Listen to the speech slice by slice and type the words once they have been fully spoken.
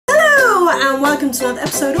and welcome to another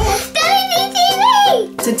episode of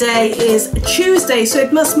DollyDTV! Today is Tuesday, so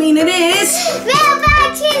it must mean it is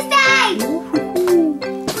Mailbag Tuesday!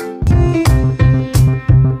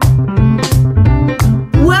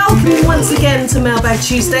 Welcome once again to Mailbag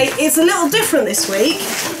Tuesday. It's a little different this week.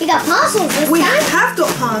 We got parcels this time. We have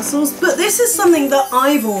got parcels, but this is something that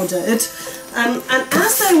I've ordered. And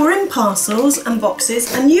as they were in parcels and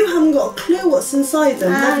boxes, and you haven't got a clue what's inside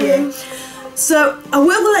them, have you? So I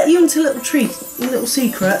will let you into a little treat, a little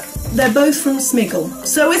secret. They're both from Smiggle.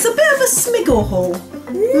 So it's a bit of a Smiggle haul,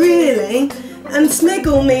 really. And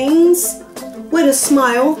Smiggle means when a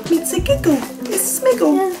smile meets a giggle. It's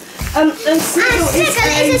Smiggle. And Smiggle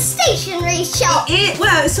is a stationery shop.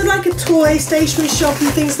 Well, it's sort of like a toy stationery shop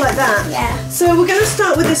and things like that. Yeah. So we're going to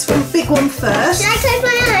start with this one, big one first. Should I close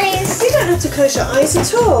my eyes? You don't have to close your eyes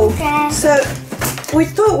at all. Okay. So we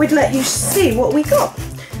thought we'd let you see what we got,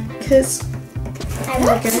 because I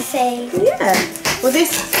want to see. yeah. Well,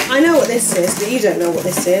 I know what this is, but you don't know what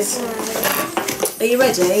this is. Are you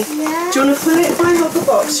ready? Yeah. Do you want to pull it? If I hold the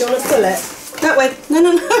box, do you want to pull it? That way. No.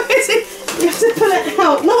 You have to pull it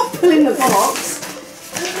out, not pull in the box.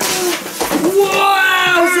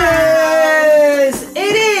 Wowzers!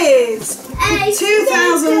 It is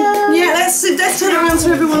 2000. Yeah, let's turn it around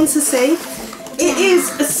so everyone to see. It is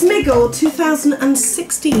a Smiggle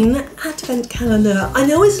 2016 Advent Calendar. I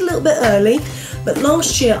know it's a little bit early, but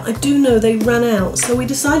last year I do know they ran out, so we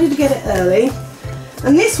decided to get it early.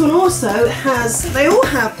 And this one also they all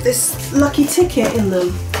have this lucky ticket in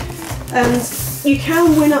them. And you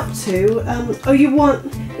can win up to,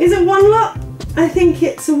 is it one lot? I think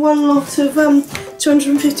it's a one lot of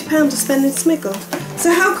 £250 to spend in Smiggle.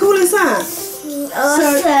 So how cool is that?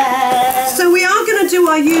 Awesome. So we are going to do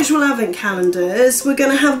our usual Advent calendars. We're going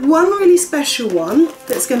to have one really special one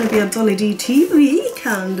that's going to be a DollyDTV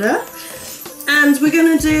calendar. And we're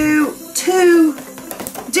going to do two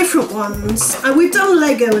different ones. And we've done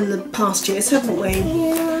Lego in the past years, haven't we?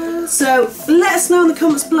 Yeah. So let us know in the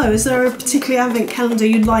comments below, is there a particular Advent calendar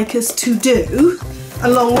you'd like us to do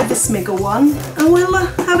along with the Smiggle one, and we'll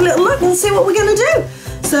have a little look and see what we're going to do.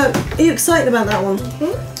 So are you excited about that one?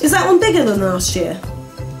 Mm-hmm. Is that one bigger than last year?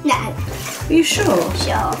 No. Are you sure?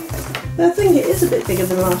 Sure. I think it is a bit bigger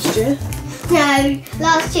than last year. No,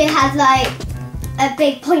 last year had like a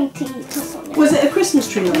big pointy top on it. Was it a Christmas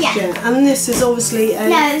tree last year? And this is obviously a...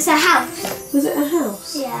 No, it was a house. Was it a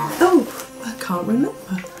house? Yeah. Oh, I can't remember.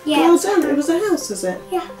 Yeah. Well done, it was a house, was it?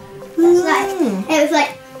 Yeah. It was like...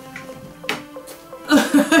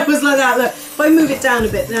 It was like that, look. If I move it down a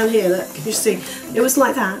bit, down here, look, can you see? It was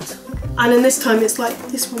like that. And then this time it's like,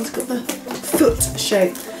 this one's got the foot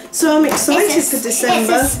shape. So I'm excited for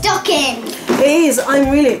December. It's a stocking. It is, I'm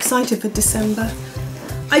really excited for December.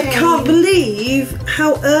 I can't believe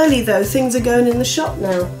how early though things are going in the shop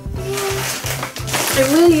now. They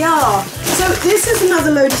really are. So this is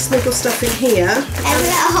another load of Smiggle stuff in here. There's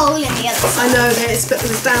a hole in the other side. I know that it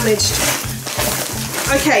was damaged.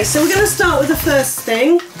 Okay, so we're going to start with the first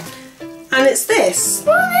thing, and it's this.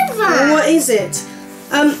 What is that? What is it?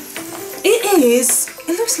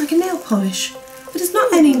 It looks like a nail polish, but it's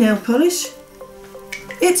not any nail polish.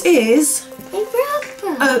 It is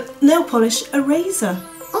a nail polish eraser.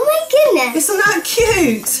 Oh my goodness. Isn't that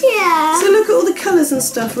cute? Yeah. So look at all the colours and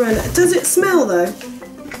stuff around it. Does it smell though?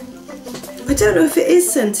 I don't know if it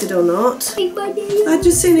is scented or not. I've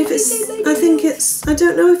just seen if it's, I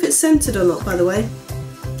don't know if it's scented or not, by the way.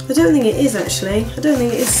 I don't think it is actually. I don't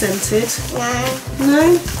think it is scented. No.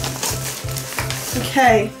 No?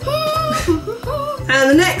 Okay. And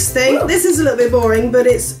the next thing, this is a little bit boring, but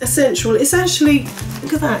it's essential. It's actually,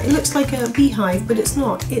 look at that, it looks like a beehive, but it's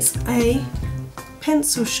not. It's a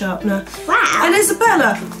pencil sharpener. Wow. And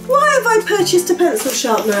Isabella, why have I purchased a pencil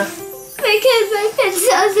sharpener? Because my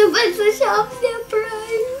pencil sharpener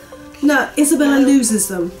broke. No, Isabella loses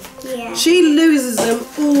them. Yeah. She loses them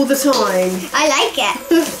all the time. I like it.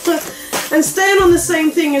 And staying on the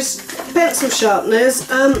same thing as pencil sharpeners,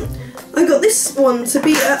 I got this one to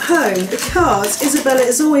be at home because Isabella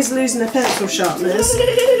is always losing her pencil sharpeners.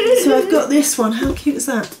 So I've got this one. How cute is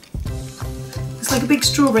that? It's like a big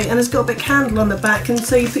strawberry and it's got a big handle on the back, and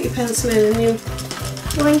so you put your pencil in and you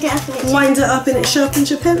wind it up and it sharpens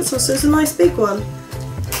your pencil, so it's a nice big one.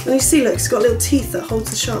 And you see, look, it's got little teeth that holds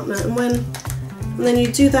the sharpener, and then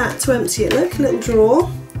you do that to empty it. Look, a little drawer.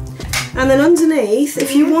 And then underneath,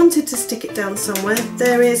 if you wanted to stick it down somewhere,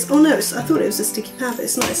 there is, oh no, I thought it was a sticky pad, but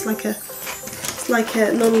it's not, it's like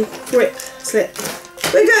a non-grip slip.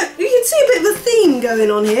 But you can see a bit of a theme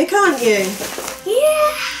going on here, can't you?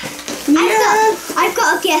 Yeah. Yeah. I've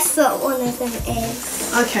got a guess what one of them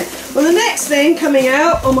is. Okay, well the next thing coming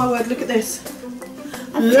out, oh my word, look at this.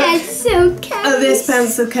 pencil case. Oh, this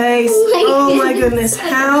pencil case. Oh my goodness,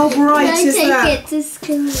 how bright is that? Can I take it to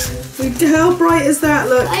school? How bright is that?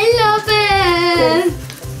 Look. I love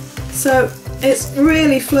it. So it's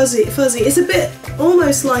really fuzzy. It's a bit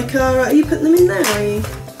almost like our. Are you putting them in there? Are you?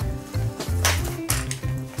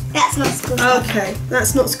 That's not school stuff. Okay,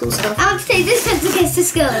 that's not school stuff. I want to take this pencil case to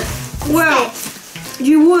school. Well,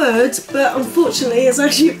 you would, but unfortunately, it's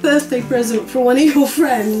actually a birthday present for one of your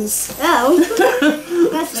friends. Oh,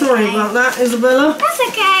 that's Sorry okay. about that, Isabella. That's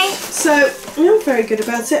okay. So you're very good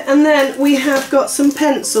about it. And then we have got some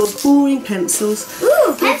pencils, boring pencils.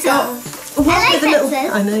 Ooh, pencils. I like pencils.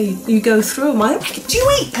 I know you go through them. Do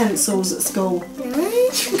you eat pencils at school? No.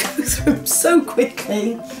 You go through them so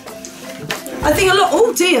quickly. I think a lot.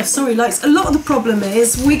 Oh dear, sorry, lights. A lot of the problem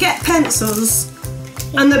is we get pencils.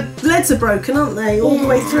 And the leads are broken, aren't they? All the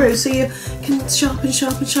way through, so you can sharpen.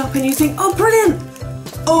 You think, oh, brilliant!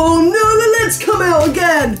 Oh no, the leads come out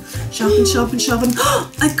again! Sharpen.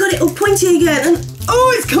 Oh, I've got it all pointy again, and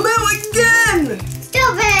oh, it's come out again!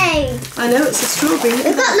 Strawberry! I know, it's a strawberry.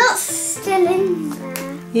 We've got lots still in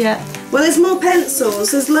there. Yeah. Well, there's more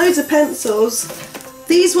pencils. There's loads of pencils.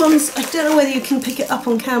 These ones, I don't know whether you can pick it up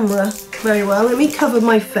on camera very well. Let me cover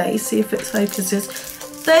my face, see if it focuses.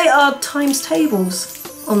 They are times tables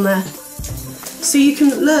on there, so you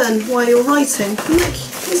can learn while you're writing. Look,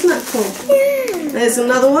 isn't that cool? Yeah. There's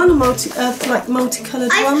another one, a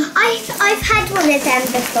multicoloured one. I've had one of them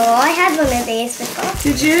before. I had one of these before.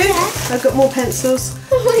 Did you? Yeah. I've got more pencils.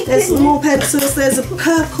 Oh my There's goodness. more pencils. There's a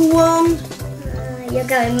purple one. You're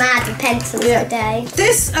going mad with pencils today.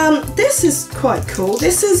 This is quite cool.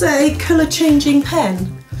 This is a colour changing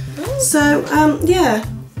pen. So yeah.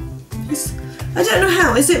 I don't know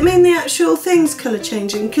how. Does it mean the actual thing's colour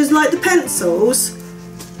changing? Because like the pencils,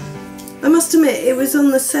 I must admit it was on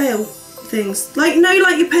the sale things. Like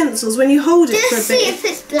like your pencils when you hold it for a bit. Just see if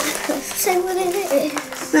it's black or say what it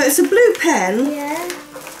is. No, it's a blue pen. Yeah.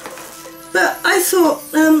 But I thought,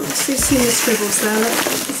 see the scribbles there. Look,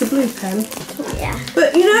 it's a blue pen. Yeah.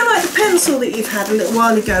 But you know, like the pencil that you've had a little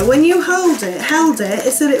while ago, when you held it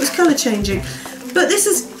said it was colour changing. But this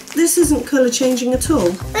isn't colour changing at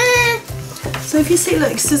all. So if you see,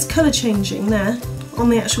 look, it says colour changing there on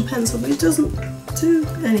the actual pencil, but it doesn't do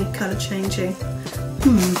any colour changing.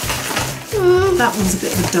 That one's a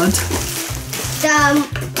bit of a dud.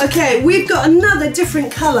 Okay, we've got another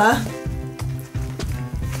different colour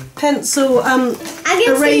pencil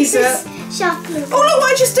eraser. Sharpener. Oh look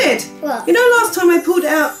what I just did! What? You know, last time I pulled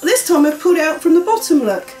it out, this time I've pulled it out from the bottom,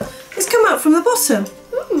 look. It's come out from the bottom.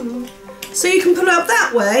 So you can pull it up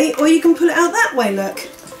that way, or you can pull it out that way, look.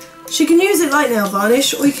 So you can use it like nail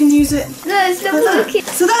varnish, or you can use it No, stop looking.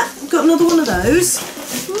 So got another one of those.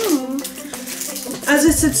 As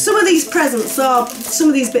I said, some of these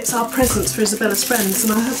bits are presents for Isabella's friends,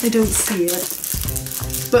 and I hope they don't see it.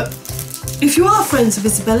 But if you are friends of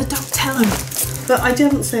Isabella, don't tell them. But I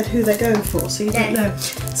haven't said who they're going for, so you don't know.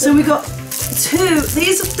 So we got two.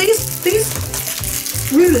 These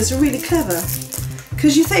rulers are really clever,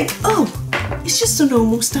 because you think, oh, it's just a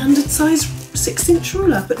normal standard size 6-inch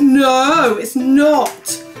ruler, but no, it's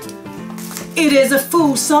not. It is a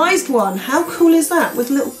full-sized one. How cool is that? With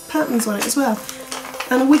little patterns on it as well,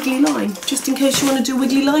 and a wiggly line, just in case you want to do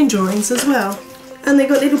wiggly line drawings as well. And they've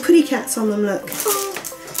got little pretty cats on them. Look.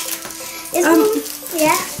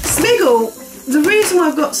 Yeah. Smiggle. The reason why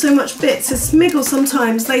I've got so much bits is Smiggle,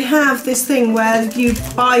 sometimes they have this thing where you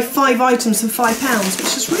buy 5 items for £5,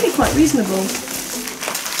 which is really quite reasonable,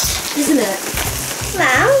 isn't it?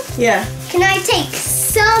 Well, Yeah. can I take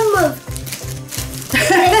some of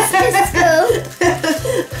this to school?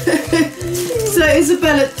 So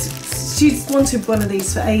Isabella, she's wanted one of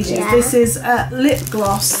these for ages. Yeah. This is a lip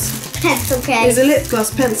gloss. Pencil case. It's a lip gloss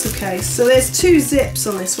pencil case. So there's 2 zips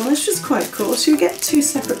on this one, which is quite cool. So you get 2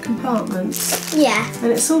 separate compartments. Yeah.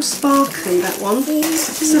 And it's all sparkly, that one.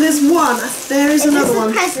 So there's one. There is another one.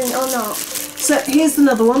 Is this a present or not? So here's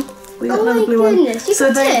another one. We got another blue one. Goodness, you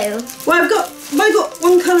got 2. Well, I've got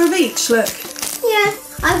one colour of each. Look. Yeah.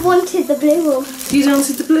 I wanted the blue one. You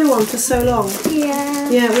wanted the blue one for so long. Yeah.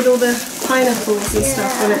 Yeah, with all the pineapples and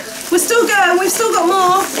stuff on it. We're still going. We've still got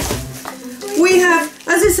more. We have,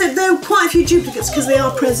 as I said, there are quite a few duplicates because they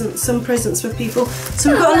are presents, some presents for people. So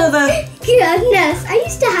we've got another. Goodness, I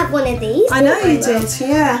used to have one of these. I know you did,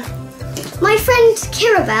 yeah. My friend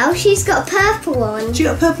Kirabelle, she's got a purple one. She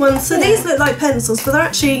got a purple one. So these look like pencils, but they're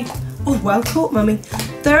actually, oh, well caught, mummy.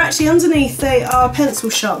 They're actually underneath, they are a pencil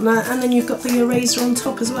sharpener, and then you've got the eraser on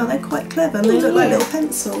top as well. They're quite clever, and they look like little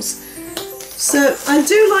pencils. So I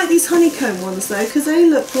do like these honeycomb ones though, because they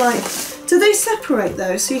look like, do they separate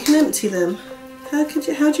though, so you can empty them? How do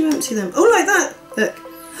you empty them? Oh, like that, look.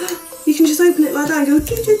 You can just open it like that and go,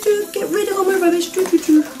 doo, doo, doo, get rid of all my rubbish, doo, doo,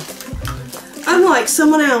 doo. Unlike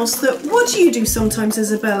someone else that, what do you do sometimes,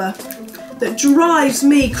 Isabella, that drives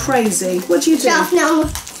me crazy? What do you do? Drop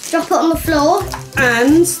it on the floor.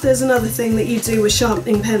 And there's another thing that you do with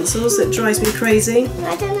sharpening pencils that drives me crazy.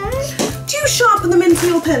 I don't know. Do you sharpen them into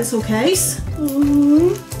your pencil case?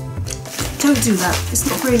 Mm-hmm. Don't do that. It's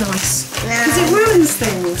not very nice. Because it ruins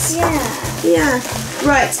things. Yeah. Yeah.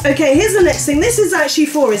 Right, okay, here's the next thing. This is actually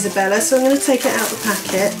for Isabella, so I'm going to take it out of the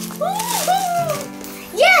packet.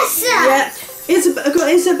 Yes! Yeah. I've got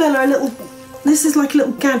Isabella a little, this is like a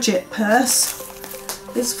little gadget purse.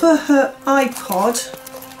 It's for her iPod.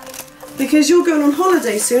 Because you're going on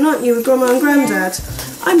holiday soon, aren't you, with Grandma and Grandad?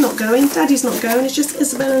 I'm not going, Daddy's not going, it's just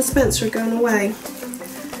Isabella and Spencer are going away.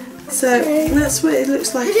 So that's what it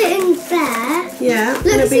looks like. Put it in there. Yeah, Look,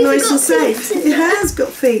 and it'll be nice and feet, safe. It has got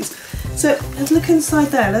feet. So look inside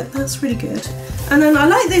there, look, that's really good. And then I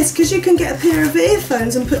like this because you can get a pair of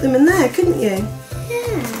earphones and put them in there, couldn't you?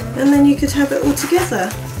 Yeah. And then you could have it all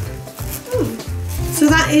together. So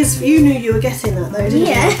that is, you knew you were getting that though, didn't you?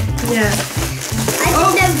 Yeah. I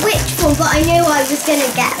didn't know which one, but I knew I was going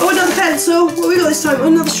to get. Oh, another pencil. What have we got this time? Oh,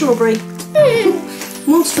 another strawberry.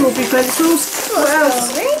 More strawberry pencils. What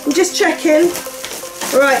else? I'm just checking.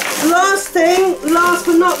 Right, last thing, last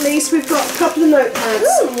but not least, we've got a couple of notepads.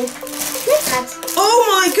 Ooh. Notepads. Oh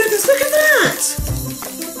my goodness, look at that!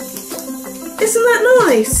 Isn't that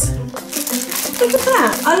nice? Look at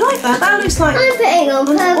that. I like that. That looks like... I'm putting on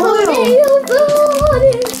purple.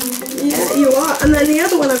 Yeah, you are. And then the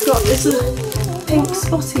other one I've got is a pink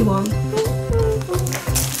spotty one.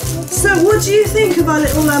 So what do you think of our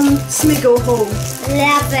little Smiggle Haul?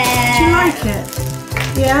 Love it. Do you like it?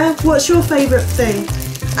 Yeah? What's your favourite thing?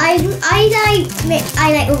 I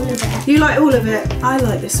like all of it. You like all of it? I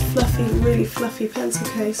like this fluffy, really fluffy pencil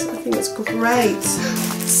case. I think it's great.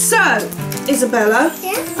 So, Isabella,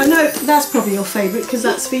 I know that's probably your favourite because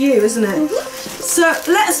that's for you, isn't it? So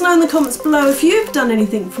let us know in the comments below if you've done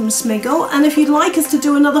anything from Smiggle and if you'd like us to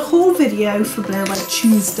do another haul video for like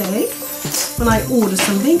Tuesday. When I order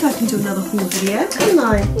something, I can do another haul video, couldn't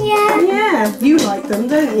I? Yeah. Yeah, you like them,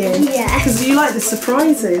 don't you? Yeah. Because you like the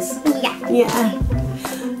surprises. Yeah. Yeah.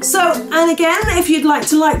 So, and again, if you'd like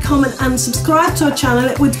to like, comment and subscribe to our channel,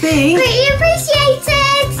 it would be Greatly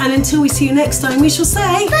appreciated. And until we see you next time, we shall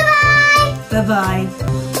say Bye-bye. bye-bye.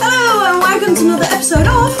 Hello and welcome to another episode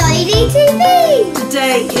of DollyDTV.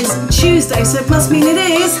 Today is Tuesday, so it must mean it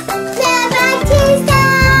is Tuesday.